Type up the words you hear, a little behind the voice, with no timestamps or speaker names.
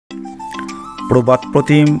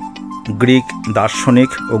প্রবাদপ্রতিম Greek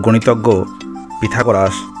দার্শনিক ও গণিতজ্ঞ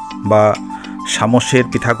Pythagoras বা সামসের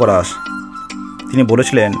পিথাগোরাস তিনি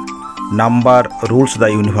বলেছিলেন, নাম্বার রুলস দ্য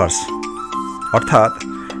ইউনিভার্স, অর্থাৎ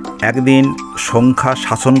একদিন সংখ্যা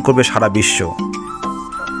শাসন করবে সারা বিশ্ব।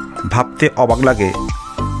 ভাবতে অবাক লাগে,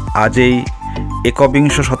 আজ এই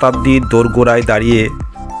একবিংশ শতাব্দীর দোরগোড়ায় দাঁড়িয়ে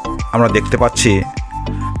আমরা দেখতে পাচ্ছি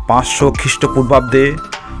 500 খ্রিস্টপূর্বাব্দে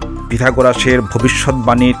পিথাগোরাসের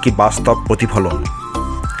ভবিষ্যৎবাণীর কি বাস্তব প্রতিফলন।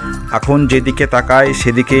 এখন যেদিকে তাকায়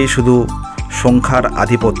সেদিকেই শুধু সংখ্যার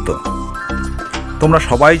আধিপত্য। তোমরা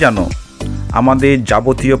সবাই জানো, আমাদের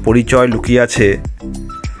যাবতীয় পরিচয় লুকিয়ে আছে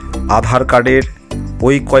আধার কার্ডের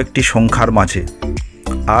ওই কয়েকটি সংখ্যার মাঝে।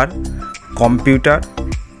 আর কম্পিউটার,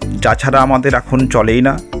 যা ছাড়া আমাদের এখন চলেই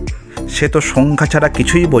না, সে তো সংখ্যা ছাড়া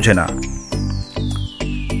কিছুই বোঝে না,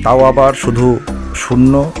 তাও আবার শুধু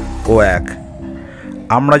 0 ও 1।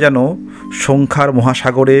 আমরা যেন সংখ্যার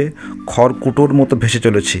মহাসাগরে খড়কুটোর মতো ভেসে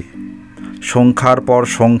চলেছি। সংখ্যার পর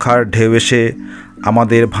সংখ্যার ঢেউ এসে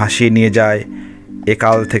আমাদের ভাসিয়ে নিয়ে যায়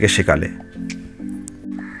একাল থেকে সেকালে।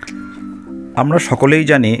 আমরা সকলেই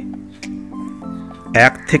জানি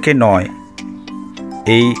 1 থেকে 9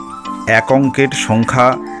 এই এক অঙ্কের সংখ্যা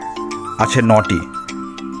আছে 9টি।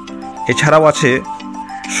 এছাড়াও আছে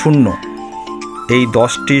 0। এই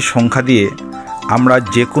 10টি সংখ্যা দিয়ে আমরা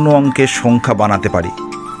যে কোনো অঙ্কের সংখ্যা বানাতে পারি।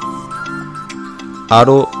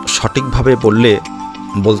 আরও সঠিকভাবে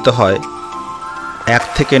বলতে হয় 1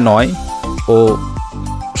 থেকে 9 ও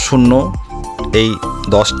 0 এই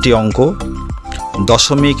 10টি অঙ্ক,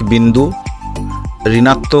 দশমিক বিন্দু,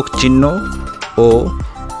 ঋণাত্মক চিহ্ন ও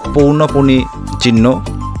পৌনঃপুনি চিহ্ন,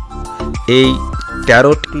 এই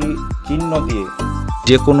 13টি চিহ্ন দিয়ে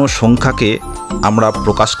যে কোনো সংখ্যাকে আমরা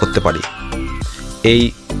প্রকাশ করতে পারি। এই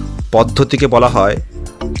পদ্ধতিকে বলা হয়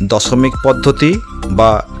দশমিক পদ্ধতি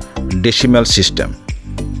বা ডেসিমাল সিস্টেম।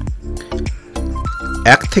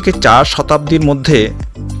 1 থেকে 4 শতাব্দীর মধ্যে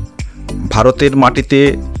ভারতের মাটিতে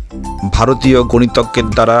ভারতীয় গণিতজ্ঞের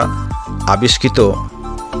দ্বারা আবিষ্কৃত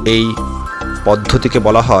এই পদ্ধতিকে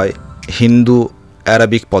বলা হয় হিন্দু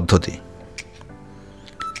অ্যারাবিক পদ্ধতি।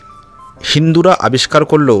 হিন্দুরা আবিষ্কার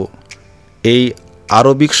করলেও এই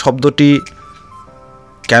আরবিক শব্দটি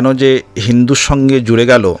কেন যে হিন্দুর সঙ্গে জুড়ে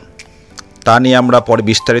গেল তা নিয়ে আমরা পরে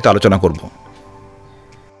বিস্তারিত আলোচনা করব।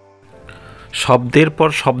 শব্দের পর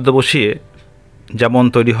শব্দ বসিয়ে যেমন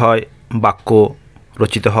তৈরি হয় বাক্য,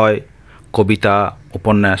 রচিত হয় কবিতা,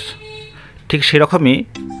 উপন্যাস, ঠিক সেরকমই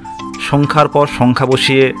সংখ্যার পর সংখ্যা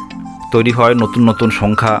বসিয়ে তৈরি হয় নতুন নতুন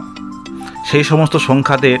সংখ্যা। সেই সমস্ত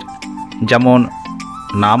সংখ্যাদের যেমন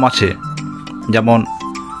নাম আছে, যেমন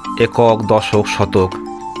একক, দশক, শতক।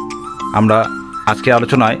 আমরা আজকের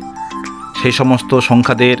আলোচনায় সেই সমস্ত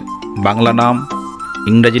সংখ্যাদের বাংলা নাম,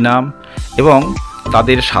 ইংরেজি নাম এবং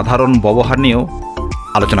তাদের সাধারণ ব্যবহার নিয়েও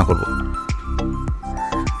আলোচনা করব।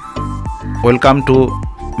 Welcome to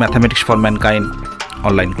mathematics for mankind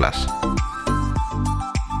online class.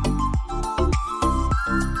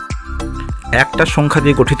 একটা সংখ্যা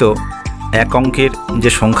দিয়ে গঠিত এক অঙ্কের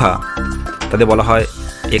যে সংখ্যা তাদের বলা হয়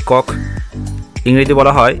একক, ইংরেজিতে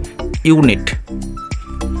বলা হয় ইউনিট।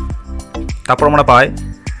 তারপর আমরা পাই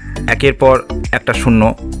একের পর একটা 0,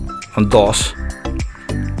 10,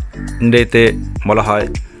 ইংরেজিতে বলা হয়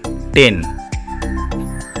 10।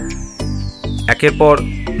 একের পর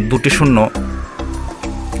 2টি 0,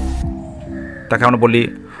 তাকে আমরা বলি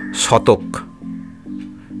শতক,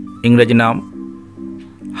 ইংরেজি নাম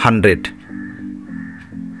 100।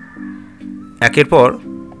 একের পর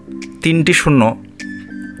 3টি 0,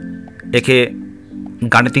 একে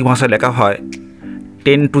গাণিতিক ভাষায় লেখা হয়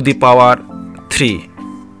 10 টু দি পাওয়ার 3,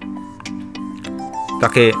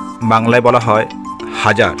 তাকে বাংলায় বলা হয়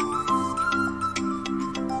হাজার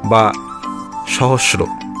বা সহস্র,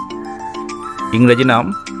 ইংরেজি নাম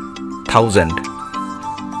 1000।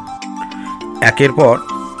 একের পর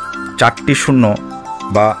 4টি 0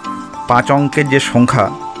 বা 5 অঙ্কের যে সংখ্যা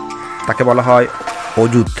তাকে বলা হয়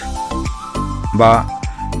অযুত বা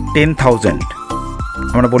 10,000,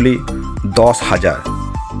 আমরা বলি 10,000।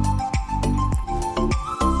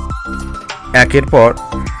 একের পর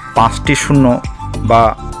 5টি 0 বা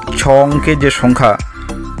 6 অঙ্কের যে সংখ্যা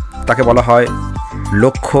তাকে বলা হয়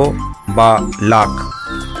লক্ষ বা লাখ,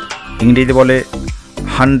 ইংরেজিতে বলে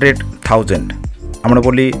 100,000, আমরা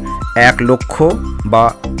বলি 1 লক্ষ বা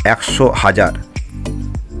 100,000।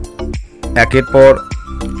 একের পর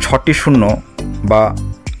 6টি 0 বা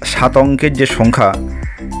 7 অঙ্কের যে সংখ্যা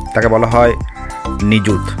তাকে বলা হয়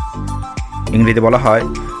নিযুত, ইংরেজিতে বলা হয়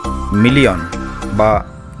মিলিয়ন বা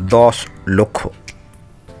 10 লক্ষ।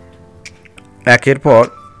 একের পর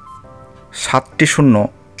 7টি 0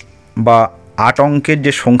 বা 8 অঙ্কের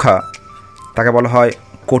যে সংখ্যা তাকে বলা হয়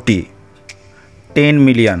কোটি, 10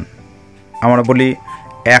 মিলিয়ন, আমরা বলি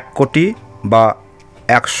 1 কোটি বা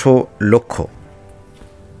 100 লক্ষ।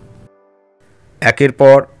 একের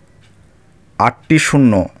পর 8টি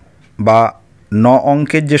শূন্য বা 9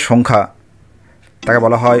 অঙ্কের যে সংখ্যা তাকে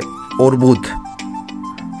বলা হয় অর্বুদ,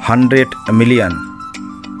 100 মিলিয়ন,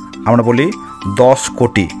 আমরা বলি 10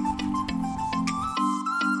 কোটি।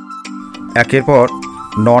 একের পর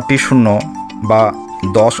 9টি শূন্য বা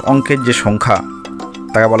 10 অঙ্কের যে সংখ্যা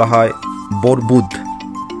তাকে বলা হয় বর্বুদ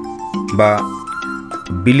বা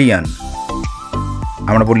বিলিয়ন,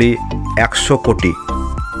 আমরা বলি 100 কোটি।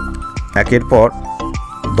 একের পর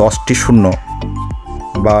 10টি শূন্য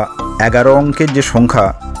বা 11 অঙ্কের যে সংখ্যা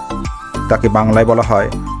তাকে বাংলায় বলা হয়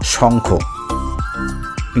শঙ্খ,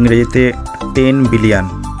 ইংরেজিতে 10 বিলিয়ন,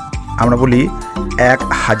 আমরা বলি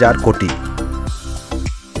 1000 কোটি।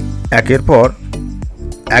 একের পর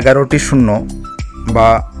 11টি শূন্য বা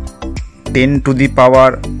 10 টু দি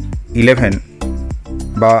পাওয়ার 11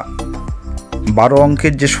 বা 12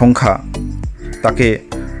 অঙ্কের যে সংখ্যা তাকে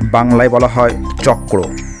বাংলায় বলা হয় চক্র,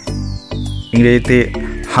 ইংরেজিতে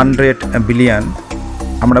 100 বিলিয়ন,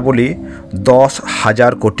 আমরা বলি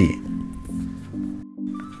 10,000 কোটি।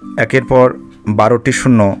 একের পর 12টি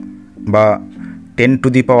শূন্য বা 10 টু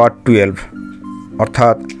দি পাওয়ার 12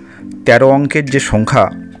 অর্থাৎ 13 অঙ্কের যে সংখ্যা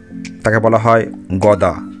তাকে বলা হয়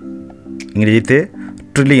গদা, ইংরেজিতে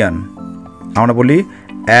ট্রিলিয়ন, আমরা বলি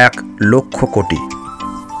 1 লক্ষ কোটি।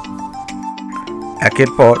 একের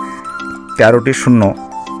পর 13টি শূন্য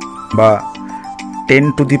বা 10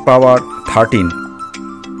 টু দি পাওয়ার 13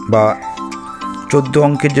 বা 14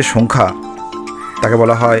 অঙ্কের যে সংখ্যা তাকে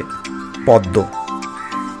বলা হয় পদ্ম,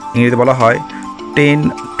 ইংরেজিতে বলা হয় 10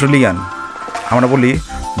 ট্রিলিয়ন, আমরা বলি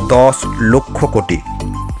 10 লক্ষ কোটি।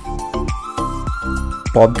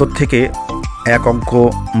 পদ্ম থেকে 1 অঙ্ক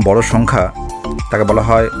বড় সংখ্যা তাকে বলা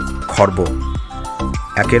হয় খর্ব।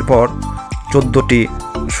 একের পর 14টি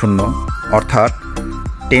শূন্য অর্থাৎ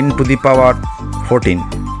 10 টু দি পাওয়ার 14,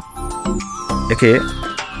 একে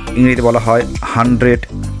ইংরেজিতে বলা হয় 100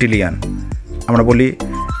 ট্রিলিয়ন, আমরা বলি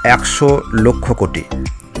 100 লক্ষ কোটি।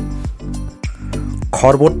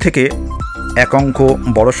 খর্বর থেকে 1 অঙ্ক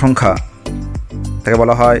বড় সংখ্যা তাকে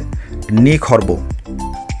বলা হয় নিখর্ব।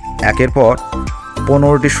 একের পর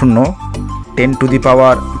 15টি শূন্য 10 টু দি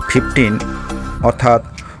পাওয়ার 15 অর্থাৎ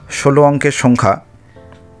 16 অঙ্কের সংখ্যা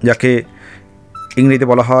যাকে ইংরেজিতে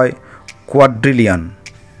বলা হয় কোয়াড্রিলিয়ন,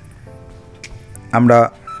 আমরা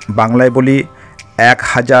বাংলায় বলি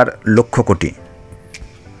 1000 লক্ষ কোটি।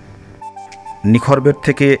 নিখর্বের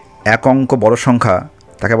থেকে 1 অঙ্ক বড় সংখ্যা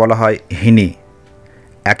তাকে বলা হয় হিনি।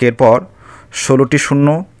 একের পর 16টি শূন্য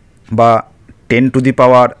বা 10 টু দি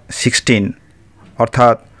পাওয়ার 16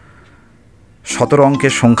 অর্থাৎ 17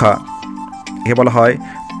 অঙ্কের সংখ্যা একে বলা হয়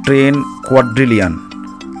 10 কোয়াড্রিলিয়ন,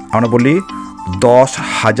 আমরা বলি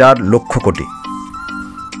 10,000 লক্ষ কোটি।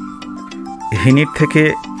 হিনির থেকে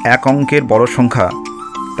 1 অঙ্কের বড় সংখ্যা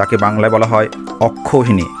তাকে বাংলায় বলা হয়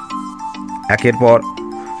অক্ষহিনী। একের পর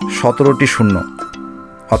 17টি শূন্য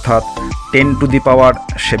অর্থাৎ 10 টু দি পাওয়ার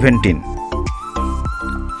 17,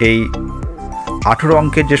 এই 18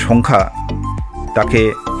 অঙ্কের যে সংখ্যা তাকে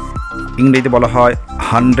ইংরেজিতে বলা হয়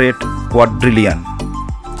 100 কোয়াড্রিলিয়ন,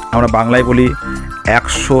 আমরা বাংলায় বলি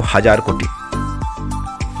 100,000 কোটি।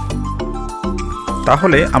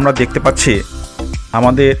 তাহলে আমরা দেখতে পাচ্ছি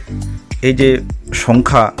আমাদের এই যে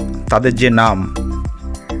সংখ্যা তাদের যে নাম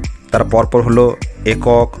তারা পরপর হলো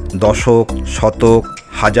একক, দশক, শতক,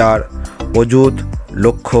 হাজার, অযুত,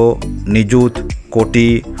 লক্ষ, নিযুত, কোটি,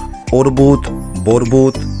 অর্বুদ,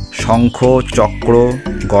 বর্বুদ, শঙ্খ, চক্র,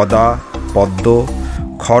 গদা, পদ্ম,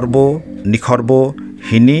 খর্ব, নিখর্ব,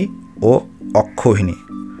 হিনি ও অক্ষহিনী।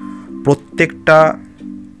 প্রত্যেকটা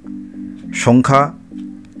সংখ্যা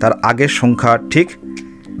তার আগের সংখ্যা ঠিক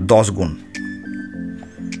 10 গুণ।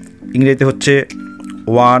 ইংরেজিতে হচ্ছে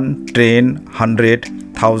 1, 10, 100,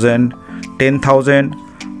 1000, 10,000,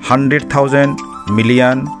 100,000,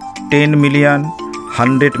 million, 10 million,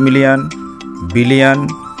 100 million, billion,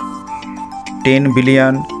 10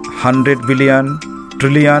 billion, 100 billion,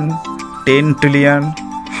 trillion, 10 trillion,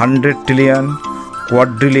 100 trillion,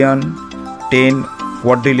 quadrillion, 10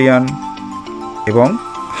 quadrillion এবং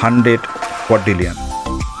 100 কোয়াড্রিলিয়ন।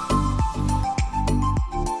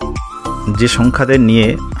 যে সংখ্যাদের নিয়ে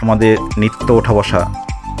আমাদের নিত্য ওঠা বসা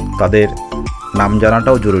তাদের নাম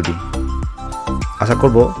জানাটাও জরুরি। আশা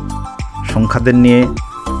করব সংখ্যাদের নিয়ে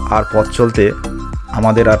আর পথ চলতে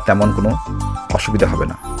আমাদের আর তেমন কোনো অসুবিধা হবে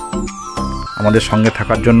না। আমাদের সঙ্গে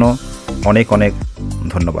থাকার জন্য অনেক অনেক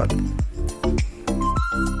ধন্যবাদ।